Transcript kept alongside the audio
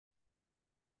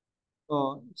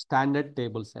So standard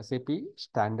tables, SAP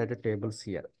standard tables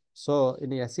here. So in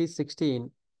the SE16,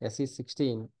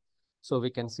 so we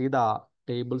can see the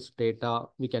tables data.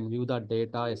 We can view the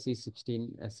data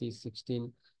SE16, SE16,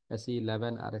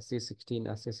 SE11 or SE16,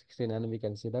 SE16, and we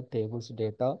can see the tables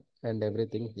data and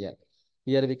everything here.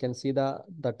 Here we can see the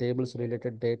tables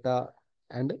related data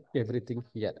and everything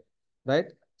here,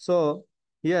 right? So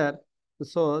here,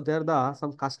 so there are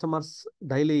some customers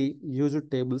daily used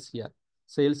tables here,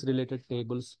 sales related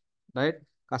tables, right?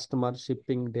 Customer,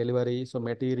 shipping, delivery, so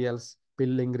materials,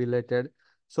 billing related.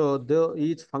 So the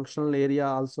each functional area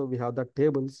also we have the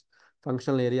tables.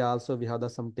 Functional area also we have the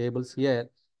some tables here.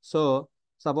 So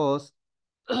suppose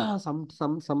some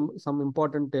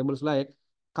important tables like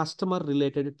customer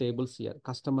related tables here.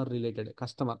 Customer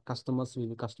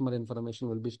information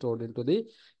will be stored into the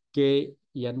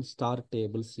KN star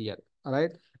tables here. All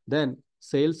right. Then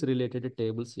sales related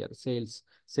tables here. Sales.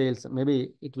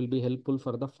 Maybe it will be helpful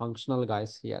for the functional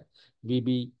guys here.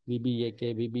 VBAK,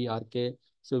 VBRK.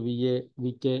 So VA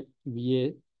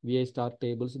star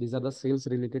tables. These are the sales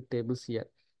related tables here.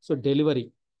 So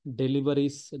delivery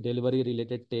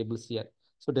related tables here.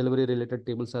 So delivery related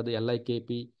tables are the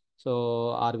LIKP.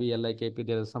 So RV LIKP,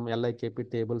 there are some LIKP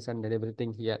tables and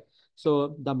everything here.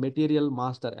 So the material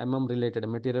master,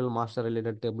 material master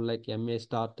related table like MA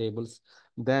star tables.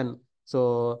 Then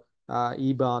so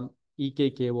EBAN,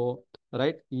 EKKO,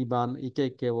 right? EBAN,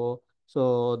 EKKO.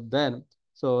 So then,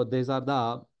 so these are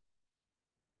the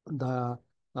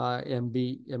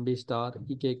MB star,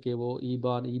 EKKO,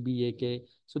 EBAN, EBAK.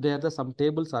 So there are some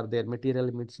tables are there,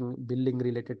 material mixing, billing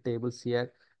related tables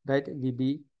here, right?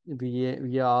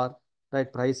 VR,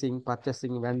 right? Pricing,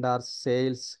 purchasing, vendors,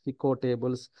 sales, FICO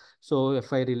tables. So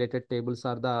FI related tables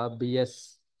are the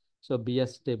BS. So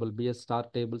BS table, BS star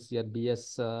tables here,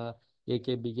 BS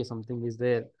AK, BK something is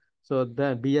there. So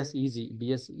the BS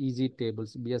easy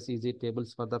tables, BS easy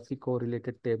tables for the FICO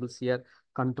related tables here.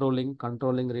 Controlling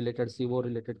related CO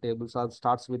related tables all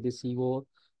starts with the CO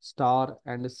star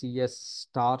and CS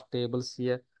star tables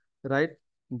here, right?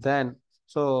 Then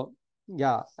so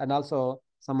yeah, and also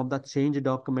some of the change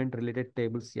document related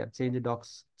tables here, change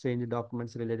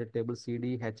documents related tables,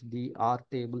 CD, HD, R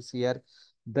tables here.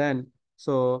 Then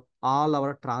so all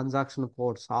our transaction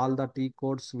codes, all the T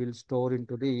codes will store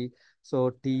into the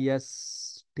so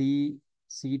TSTCT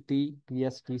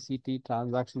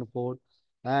transaction code.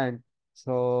 And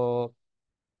so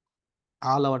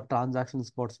all our transactions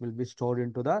codes will be stored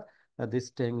into the this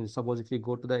thing. Suppose if you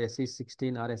go to the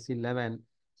SE16 or SE11,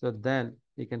 so then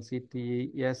you can see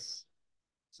TS,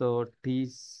 so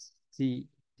TSTCT.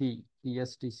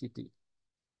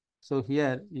 So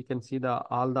here you can see the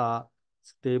all the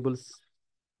tables.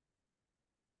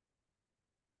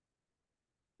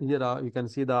 Here you can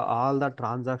see the all the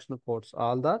transaction codes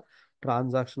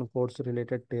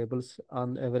related tables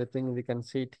and everything. We can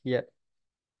see it here.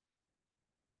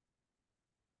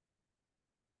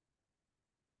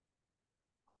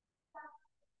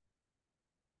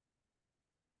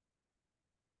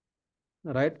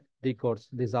 Right? The codes.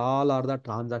 These all are the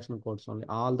transaction codes only.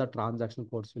 All the transaction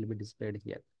codes will be displayed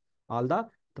here. All the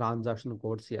transaction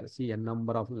codes here. See, a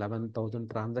number of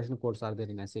 11,000 transaction codes are there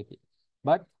in SAP.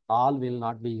 But all will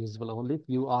not be usable. Only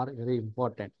few are very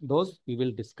important. Those we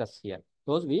will discuss here.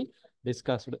 Those we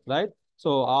discussed, right?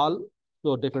 So all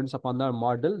so depends upon the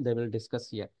model they will discuss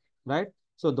here, right?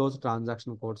 So those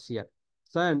transaction codes here.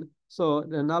 And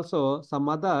also some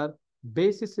other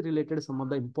basis related some of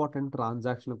the important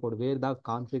transaction code where the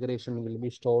configuration will be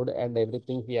stored and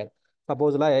everything here.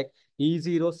 Suppose like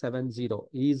E070,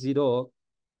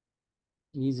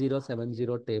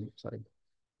 E070 table, sorry,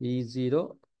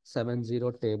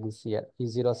 E070 tables here.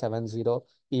 E070,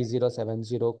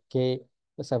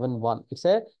 E070K71. It's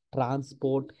a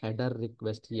transport header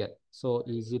request here. So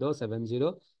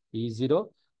E070,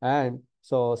 E0 and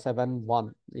so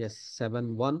 71. Yes,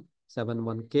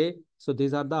 71K. So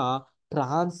these are the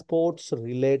transport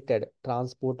related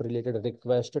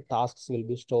request tasks will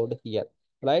be stored here,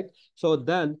 right? So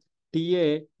then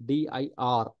TADIR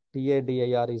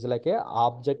is like a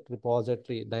object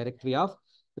repository, directory of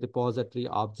repository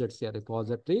objects here,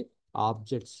 repository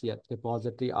objects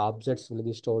will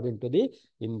be stored into the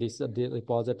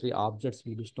repository objects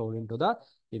will be stored into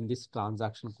in this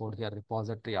transaction code here,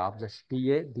 repository objects,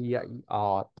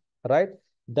 TADIR, right?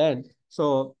 Then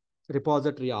so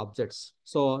repository objects,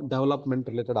 so development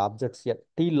related objects here,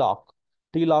 T lock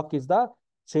is the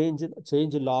change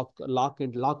lock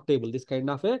table, this kind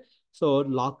of a so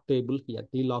lock table here,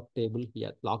 T-lock table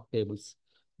here, lock tables.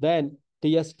 Then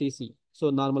TSTC. So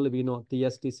normally we know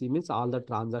TSTC means all the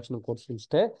transaction codes will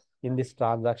stay in this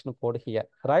transaction code here,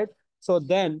 right? So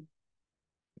then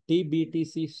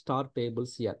TBTC star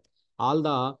tables here. All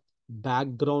the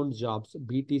background jobs,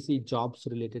 BTC jobs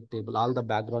related table, all the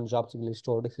background jobs will be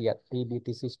stored here.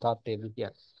 TBTC star table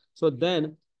here. So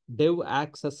then dev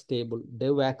access table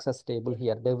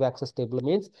here. Dev access table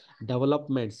means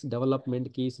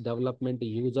development keys, development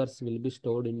users will be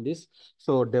stored in this.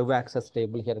 So dev access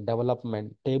table here,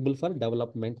 development table for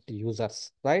development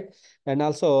users, right? And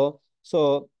also,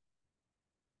 so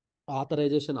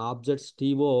authorization objects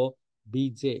TO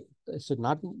BJ. So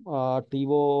not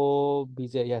TO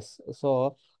BJ, yes.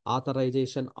 So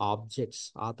authorization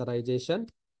objects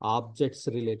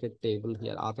related table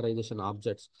here, authorization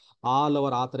objects. All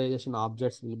our authorization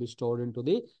objects will be stored into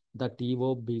the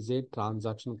TO BJ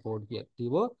transaction code here.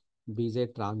 TO BJ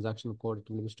transaction code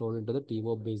will be stored into the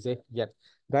TO BJ here,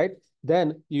 right?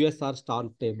 Then USR star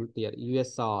table here,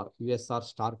 USR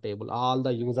star table, all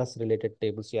the users related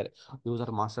tables here,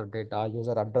 user master data,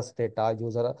 user address data,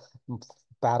 user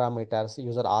parameters,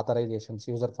 user authorizations,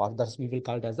 user folders. We will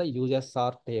call it as the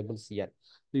USR tables here.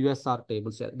 USR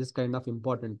tables here. This kind of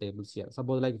important tables here.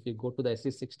 Suppose like if you go to the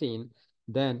SE16,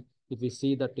 then if we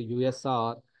see that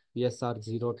USR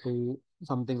 02,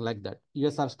 something like that.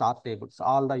 USR star tables.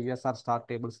 All the USR star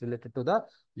tables related to the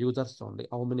users only.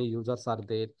 How many users are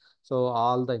there? So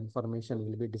all the information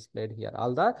will be displayed here.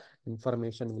 All the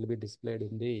information will be displayed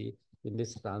in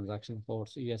this transaction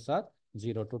codes USR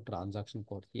 02 transaction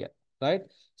code here, right?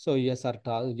 So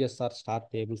USR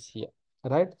start tables here,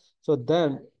 right? So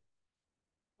then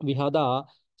we have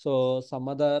some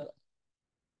other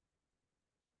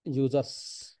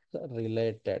users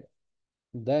related,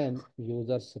 then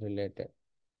users related.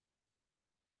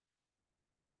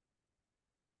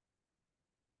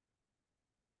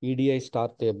 EDI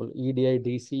start table, EDI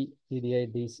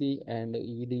DC, and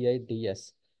EDI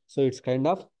DS. So it's kind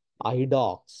of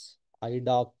IDOC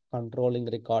controlling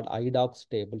record, IDOCs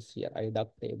tables here,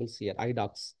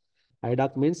 IDOCs.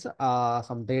 IDOC means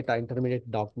some data,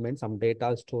 intermediate document, some data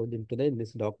is stored into in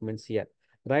these documents here,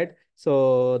 right?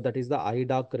 So that is the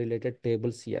IDOC related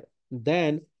tables here.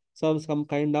 Then some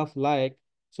kind of like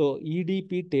so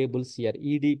EDP tables here,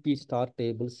 EDP star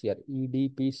tables here,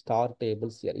 EDP star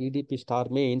tables here. EDP star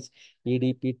means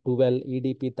EDP 12,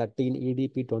 EDP 13,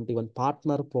 EDP 21,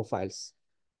 partner profiles,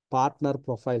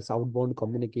 outbound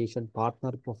communication,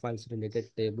 partner profiles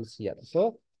related tables here.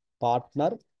 So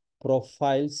partner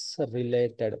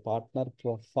partner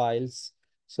profiles,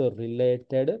 so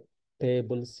related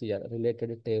tables here,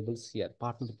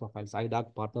 partner profiles,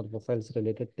 IDOC partner profiles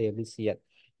related tables here,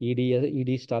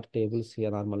 ED star tables here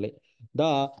normally.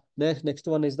 The next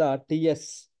one is the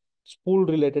TS spool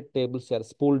related tables here,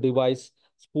 spool device,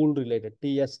 spool related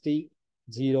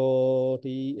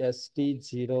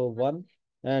TST01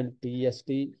 and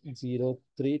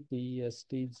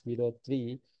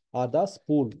TST03 are the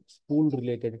spool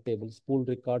related tables, spool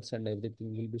records and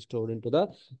everything will be stored into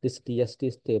this TST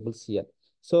tables here.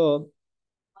 So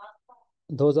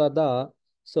those are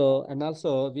and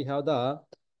also we have the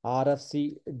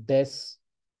RFC des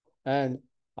and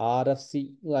I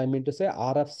mean to say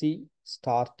RFC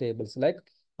star tables, like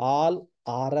all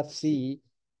all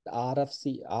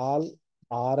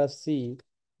RFC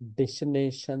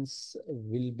destinations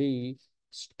will be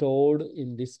stored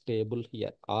in this table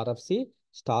here. RFC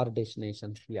star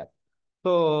destinations here.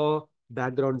 So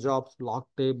background jobs, block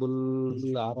table,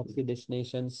 RFC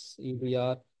destinations,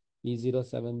 EVR,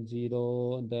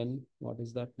 E070, then what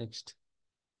is that next?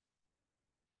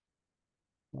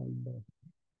 And,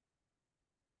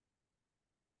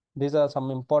 these are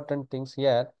some important things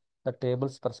here, the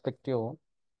tables perspective.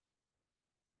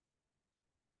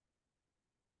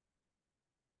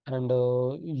 And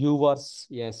UVers,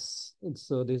 yes.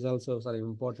 So these also are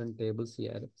important tables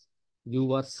here.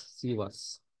 UVers,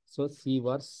 CVers. So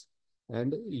CVers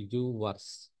and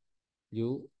UVers,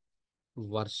 U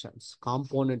versions,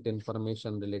 component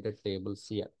information related tables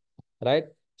here, right?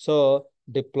 So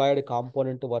deployed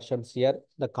component versions here,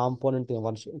 the component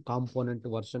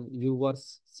version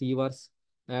UVers, CVers,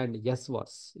 and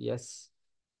SVers,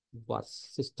 was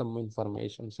system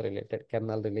informations related,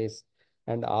 kernel release,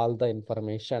 and all the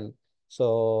information.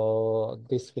 So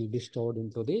this will be stored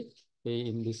into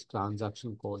in this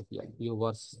transaction code here.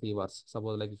 Viewers, viewers.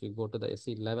 Suppose like if you go to the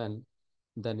SE11,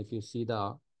 then if you see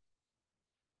the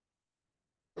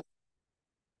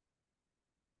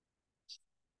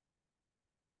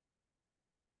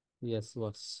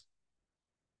was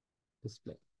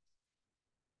display.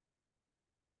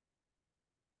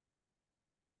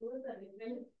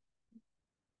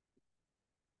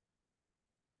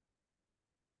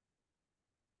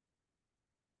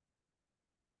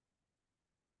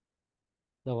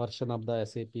 The version of the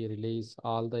SAP release,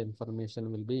 all the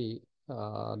information will be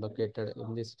located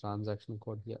in this transaction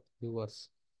code here. Viewers.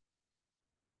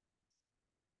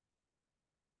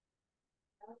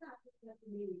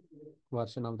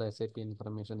 Version of the SAP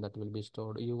information that will be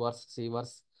stored. Yours,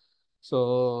 Cvers.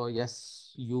 So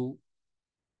yes, yours,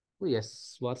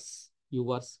 Cvers.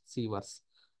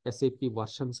 SAP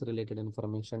versions related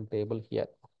information table here,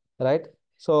 right?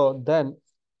 So then,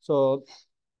 so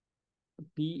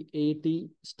PAT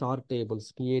star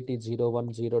tables, PAT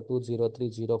 01, 02,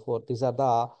 03, 04. These are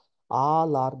the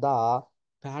all are the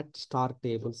PAT star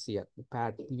tables here.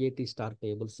 PAT star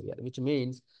tables here, which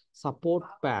means support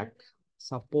pack,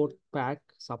 support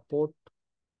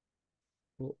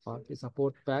or the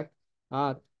support pack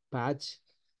are patch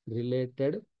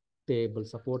related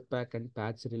tables, support pack and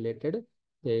patch related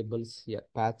tables here,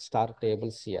 patch star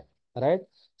tables here, right?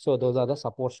 So those are the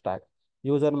support stack.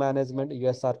 User management,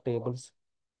 USR tables,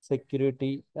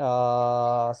 security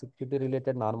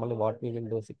related. Normally, what we will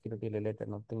do, security related,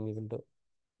 nothing we will do.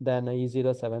 Then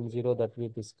E070 that we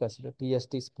discussed,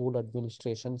 TST spool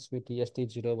administrations with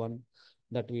TST01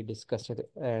 that we discussed,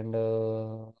 and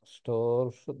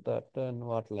stores that and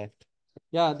what left.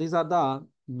 Yeah, these are the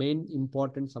main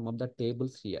important some of the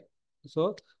tables here.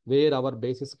 So where our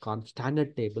basis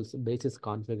standard tables, basis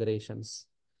configurations,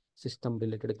 system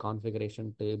related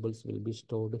configuration tables will be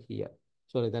stored here.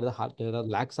 So there are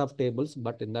lakhs of tables,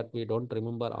 but in that we don't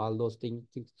remember all those things.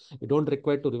 We don't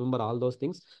require to remember all those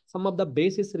things. Some of the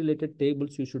basis related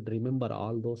tables you should remember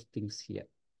all those things here,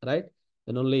 right?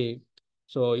 Then only,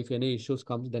 so if any issues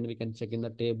comes, then we can check in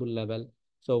the table level.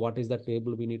 So what is the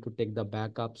table? We need to take the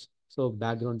backups. So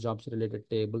background jobs related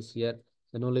tables here.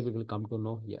 Then only we will come to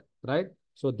know here, right?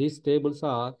 So these tables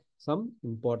are some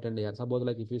important here. Suppose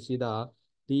like if you see the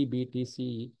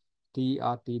TBTC,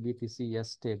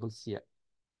 TRTBTCS tables here,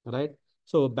 right?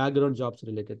 So background jobs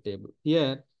related table.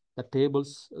 Here, the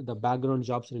tables, the background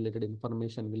jobs related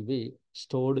information will be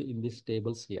stored in these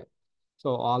tables here.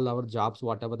 So all our jobs,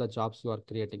 whatever the jobs you are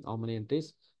creating, how many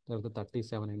entries? There are the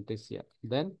 37 entries here.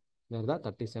 Then there are the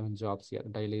 37 jobs here,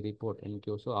 daily report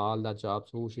NQ. So all the jobs,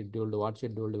 who scheduled, what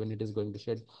scheduled, when it is going to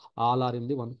schedule, all are in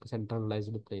the one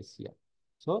centralized place here.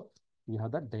 So we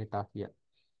have the data here.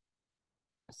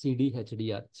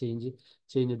 CDHDR,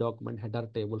 change document header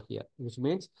table here, which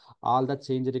means all the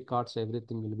change records,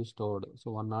 everything will be stored.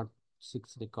 So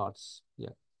 106 records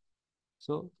here.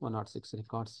 So 106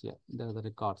 records here. There are the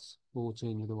records, who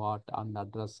changed what and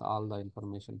address, all the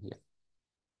information here.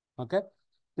 Okay.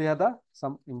 They are the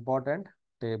some important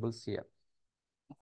tables here.